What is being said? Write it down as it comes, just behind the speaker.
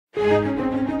A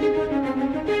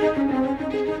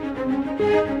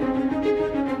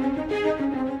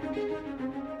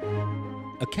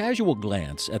casual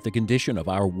glance at the condition of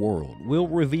our world will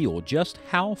reveal just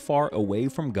how far away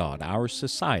from God our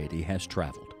society has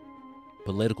traveled.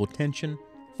 Political tension,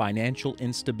 financial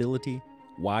instability,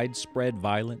 widespread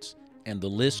violence, and the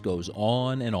list goes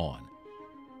on and on.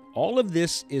 All of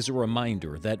this is a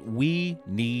reminder that we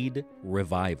need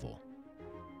revival.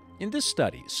 In this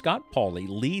study, Scott Pauley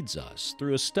leads us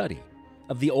through a study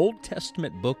of the Old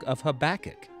Testament book of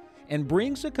Habakkuk and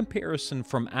brings a comparison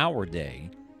from our day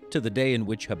to the day in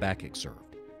which Habakkuk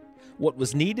served. What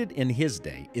was needed in his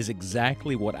day is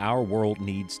exactly what our world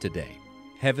needs today: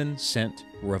 heaven-sent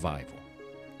revival.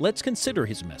 Let's consider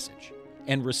his message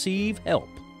and receive help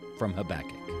from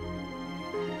Habakkuk.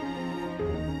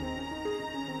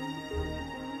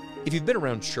 If you've been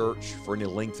around church for any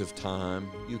length of time,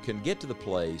 you can get to the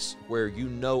place where you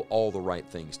know all the right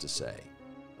things to say,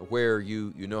 where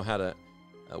you know how to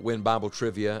win Bible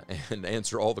trivia and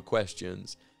answer all the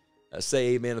questions,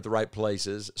 say amen at the right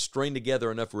places, string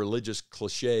together enough religious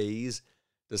cliches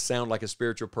to sound like a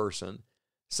spiritual person,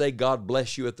 say God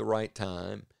bless you at the right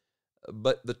time,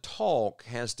 but the talk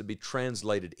has to be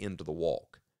translated into the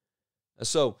walk.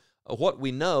 So what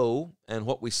we know and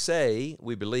what we say,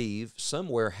 we believe,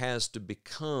 somewhere has to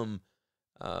become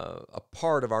a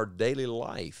part of our daily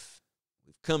life.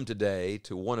 We've come today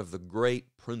to one of the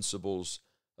great principles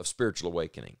of spiritual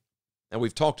awakening. And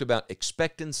we've talked about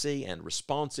expectancy and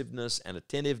responsiveness and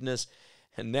attentiveness,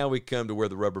 and now we come to where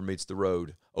the rubber meets the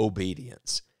road: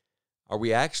 obedience. Are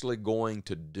we actually going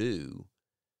to do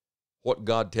what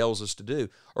God tells us to do?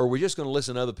 Or are we just going to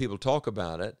listen to other people talk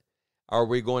about it? Are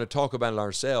we going to talk about it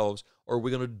ourselves, or are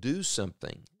we going to do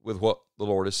something with what the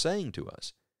Lord is saying to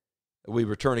us? We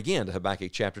return again to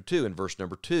Habakkuk chapter 2 and verse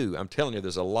number 2. I'm telling you,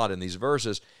 there's a lot in these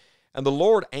verses. And the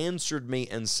Lord answered me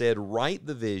and said, write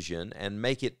the vision and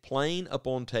make it plain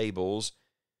upon tables,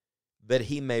 that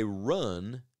he may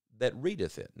run that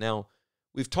readeth it. Now,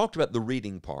 we've talked about the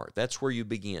reading part. That's where you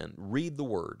begin. Read the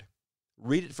word.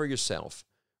 Read it for yourself.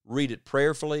 Read it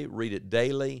prayerfully. Read it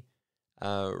daily.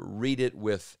 Read it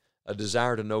with a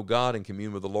desire to know God and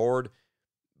commune with the Lord.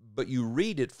 But you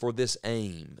read it for this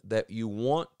aim, that you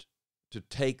want to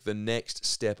take the next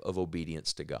step of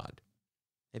obedience to God.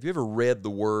 Have you ever read the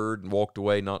Word and walked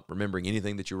away not remembering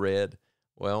anything that you read?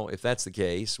 Well, if that's the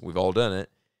case, we've all done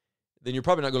it, then you're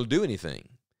probably not going to do anything.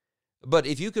 But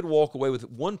if you could walk away with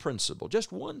one principle,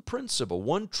 just one principle,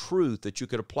 one truth that you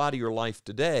could apply to your life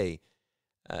today,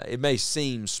 it may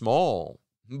seem small,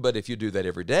 but if you do that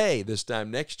every day, this time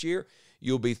next year,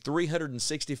 you'll be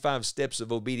 365 steps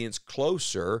of obedience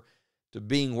closer to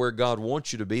being where God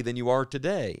wants you to be than you are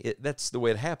today. That's the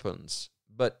way it happens.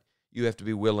 But you have to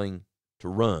be willing to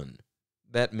run.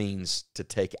 That means to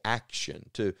take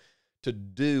action, to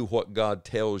do what God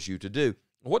tells you to do.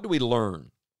 What do we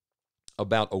learn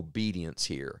about obedience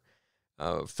here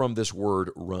from this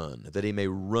word run? That he may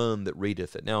run that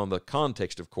readeth it. Now, in the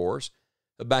context, of course,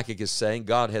 Habakkuk is saying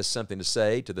God has something to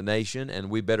say to the nation, and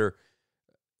we better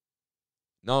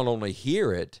not only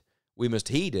hear it, we must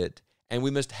heed it, and we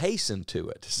must hasten to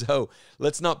it. So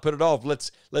let's not put it off.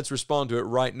 Let's respond to it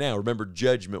right now. Remember,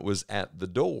 judgment was at the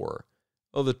door.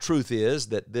 Well, the truth is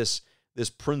that this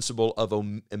principle of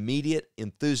immediate,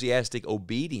 enthusiastic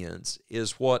obedience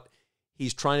is what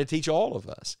he's trying to teach all of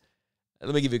us.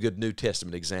 Let me give you a good New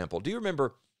Testament example. Do you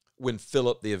remember when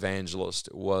Philip the evangelist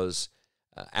was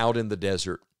out in the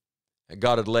desert?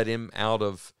 God had led him out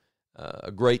of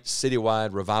a great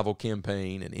citywide revival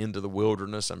campaign and into the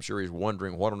wilderness. I'm sure he's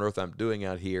wondering, what on earth I'm doing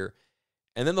out here?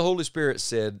 And then the Holy Spirit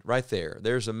said, right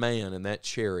there's a man in that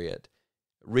chariot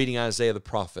reading Isaiah the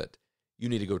prophet. You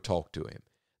need to go talk to him.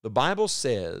 The Bible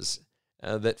says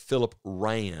that Philip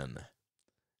ran.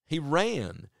 He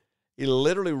ran. He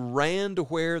literally ran to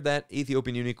where that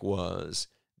Ethiopian eunuch was.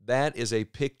 That is a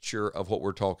picture of what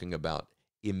we're talking about.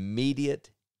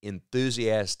 Immediate,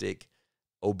 enthusiastic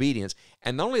obedience.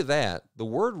 And not only that, the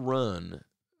word run,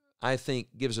 I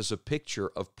think, gives us a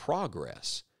picture of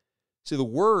progress. See, the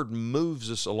word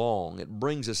moves us along. It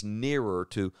brings us nearer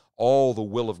to all the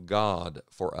will of God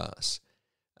for us.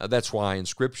 That's why in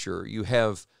Scripture you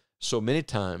have so many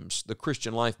times the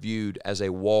Christian life viewed as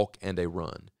a walk and a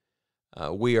run.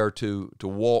 We are to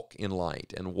walk in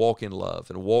light and walk in love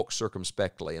and walk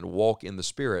circumspectly and walk in the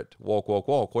Spirit. Walk, walk,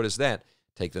 walk. What is that?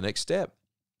 Take the next step.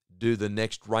 Do the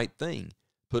next right thing.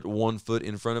 Put one foot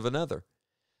in front of another.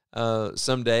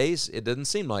 Some days it doesn't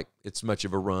seem like it's much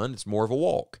of a run. It's more of a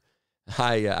walk.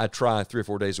 I try 3 or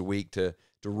 4 days a week to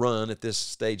run. At this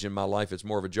stage in my life, it's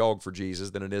more of a jog for Jesus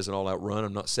than it is an all-out run.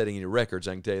 I'm not setting any records,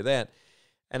 I can tell you that.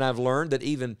 And I've learned that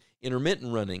even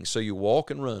intermittent running, so you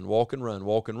walk and run, walk and run,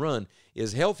 walk and run,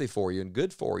 is healthy for you and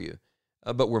good for you.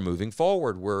 But we're moving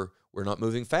forward. We're not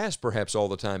moving fast perhaps all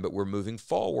the time, but we're moving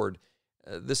forward.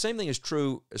 The same thing is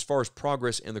true as far as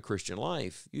progress in the Christian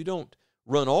life. You don't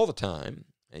run all the time.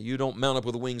 You don't mount up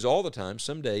with wings all the time.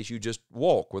 Some days you just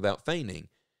walk without fainting.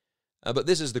 But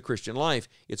this is the Christian life.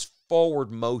 It's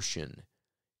forward motion.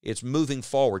 It's moving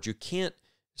forward. You can't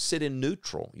sit in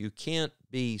neutral. You can't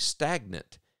be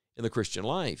stagnant in the Christian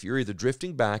life. You're either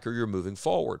drifting back or you're moving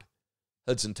forward.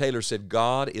 Hudson Taylor said,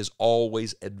 God is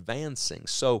always advancing.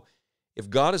 So if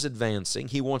God is advancing,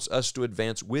 He wants us to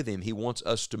advance with Him. He wants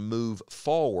us to move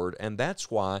forward, and that's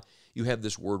why you have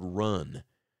this word run.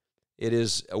 It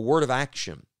is a word of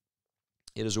action.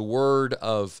 It is a word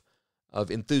of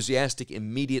enthusiastic,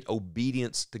 immediate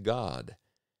obedience to God.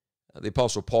 The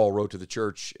Apostle Paul wrote to the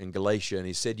church in Galatia, and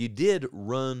he said, "You did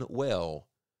run well.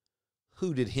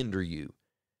 Who did hinder you,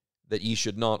 that ye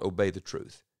should not obey the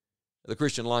truth?" The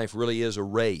Christian life really is a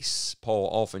race. Paul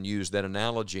often used that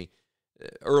analogy.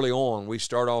 Early on, we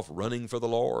start off running for the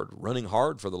Lord, running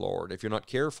hard for the Lord. If you're not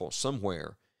careful,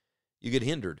 somewhere you get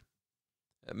hindered.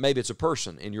 Maybe it's a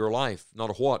person in your life, not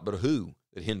a what, but a who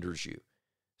that hinders you.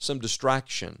 Some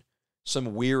distraction,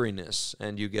 some weariness,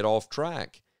 and you get off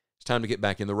track. It's time to get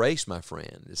back in the race, my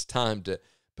friend. It's time to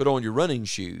put on your running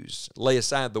shoes, lay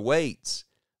aside the weights,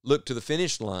 look to the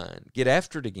finish line, get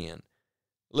after it again.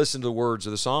 Listen to the words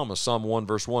of the psalmist, Psalm 1,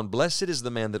 verse 1. "Blessed is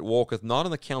the man that walketh not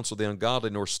in the counsel of the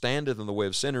ungodly, nor standeth in the way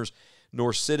of sinners,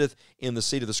 nor sitteth in the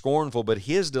seat of the scornful, but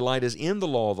his delight is in the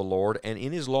law of the Lord, and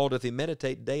in his law doth he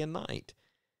meditate day and night."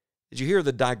 Did you hear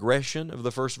the digression of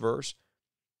the first verse?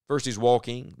 First he's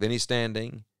walking, then he's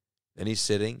standing, then he's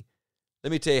sitting.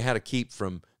 Let me tell you how to keep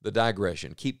from the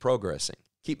digression. Keep progressing.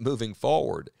 Keep moving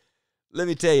forward. Let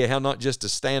me tell you how not just to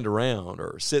stand around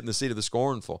or sit in the seat of the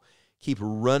scornful. Keep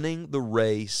running the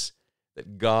race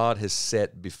that God has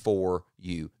set before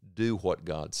you. Do what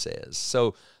God says.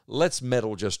 So let's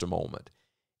meddle just a moment.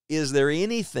 Is there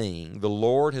anything the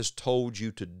Lord has told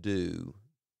you to do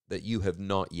that you have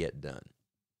not yet done?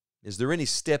 Is there any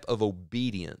step of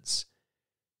obedience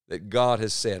that God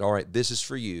has said, all right, this is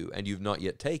for you, and you've not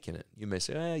yet taken it? You may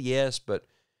say, yes, but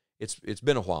it's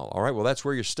been a while. All right, well, that's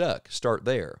where you're stuck. Start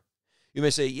there. You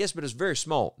may say, yes, but it's very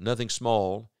small. Nothing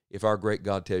small if our great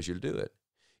God tells you to do it.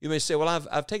 You may say, well,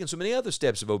 I've taken so many other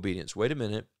steps of obedience. Wait a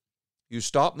minute. You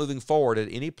stop moving forward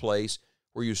at any place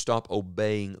where you stop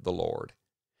obeying the Lord.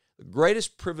 The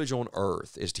greatest privilege on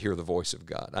earth is to hear the voice of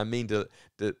God. I mean, to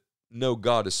know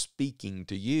God is speaking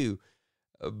to you.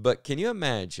 But can you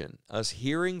imagine us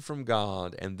hearing from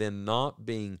God and then not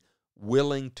being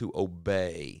willing to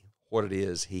obey what it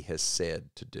is He has said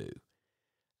to do,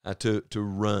 to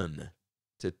run,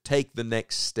 to take the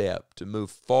next step, to move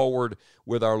forward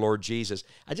with our Lord Jesus?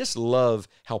 I just love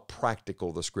how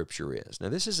practical the Scripture is. Now,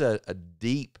 this is a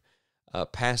deep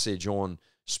passage on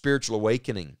spiritual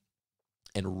awakening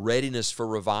and readiness for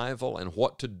revival and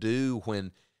what to do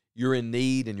when you're in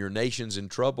need and your nation's in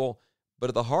trouble. But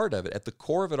at the heart of it, at the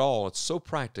core of it all, it's so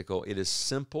practical. It is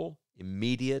simple,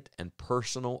 immediate, and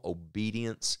personal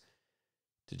obedience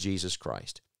to Jesus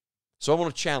Christ. So I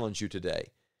want to challenge you today.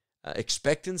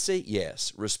 Expectancy,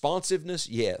 yes. Responsiveness,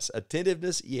 yes.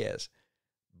 Attentiveness, yes.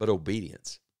 But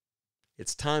obedience.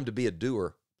 It's time to be a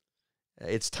doer.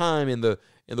 It's time, in the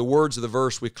words of the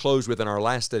verse we closed with in our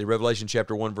last study, Revelation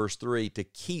chapter 1, verse 3, to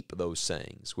keep those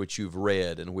sayings which you've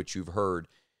read and which you've heard.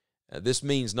 This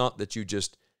means not that you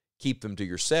just keep them to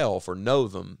yourself or know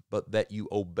them, but that you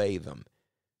obey them.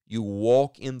 You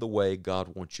walk in the way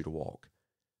God wants you to walk.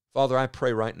 Father, I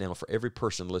pray right now for every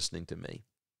person listening to me.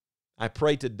 I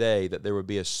pray today that there would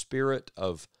be a spirit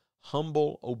of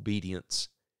humble obedience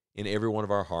in every one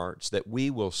of our hearts, that we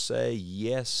will say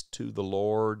yes to the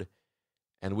Lord,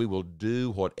 and we will do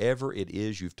whatever it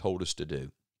is you've told us to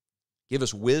do. Give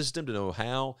us wisdom to know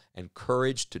how and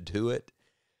courage to do it.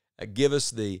 Give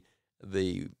us the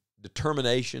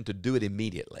determination to do it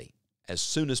immediately, as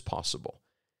soon as possible.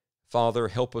 Father,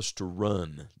 help us to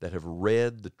run that have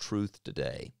read the truth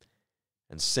today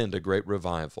and send a great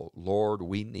revival. Lord,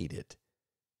 we need it,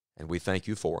 and we thank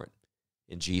you for it.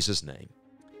 In Jesus' name,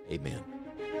 amen.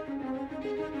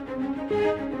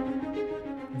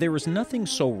 There is nothing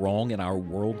so wrong in our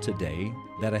world today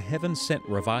that a heaven-sent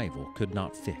revival could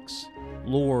not fix.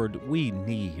 Lord, we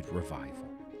need revival.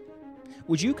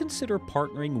 Would you consider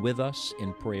partnering with us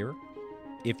in prayer?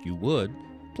 If you would,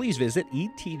 please visit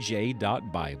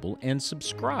etj.bible and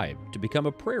subscribe to become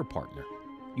a prayer partner.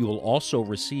 You will also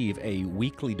receive a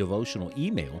weekly devotional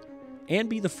email and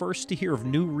be the first to hear of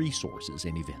new resources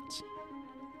and events.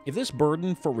 If this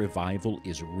burden for revival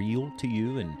is real to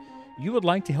you and you would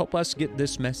like to help us get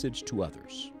this message to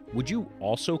others, would you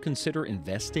also consider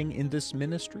investing in this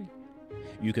ministry?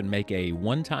 You can make a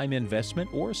one-time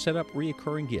investment or set up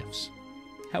recurring gifts.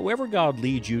 However God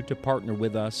leads you to partner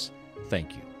with us,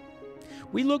 thank you.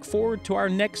 We look forward to our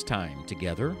next time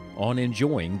together on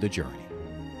Enjoying the Journey.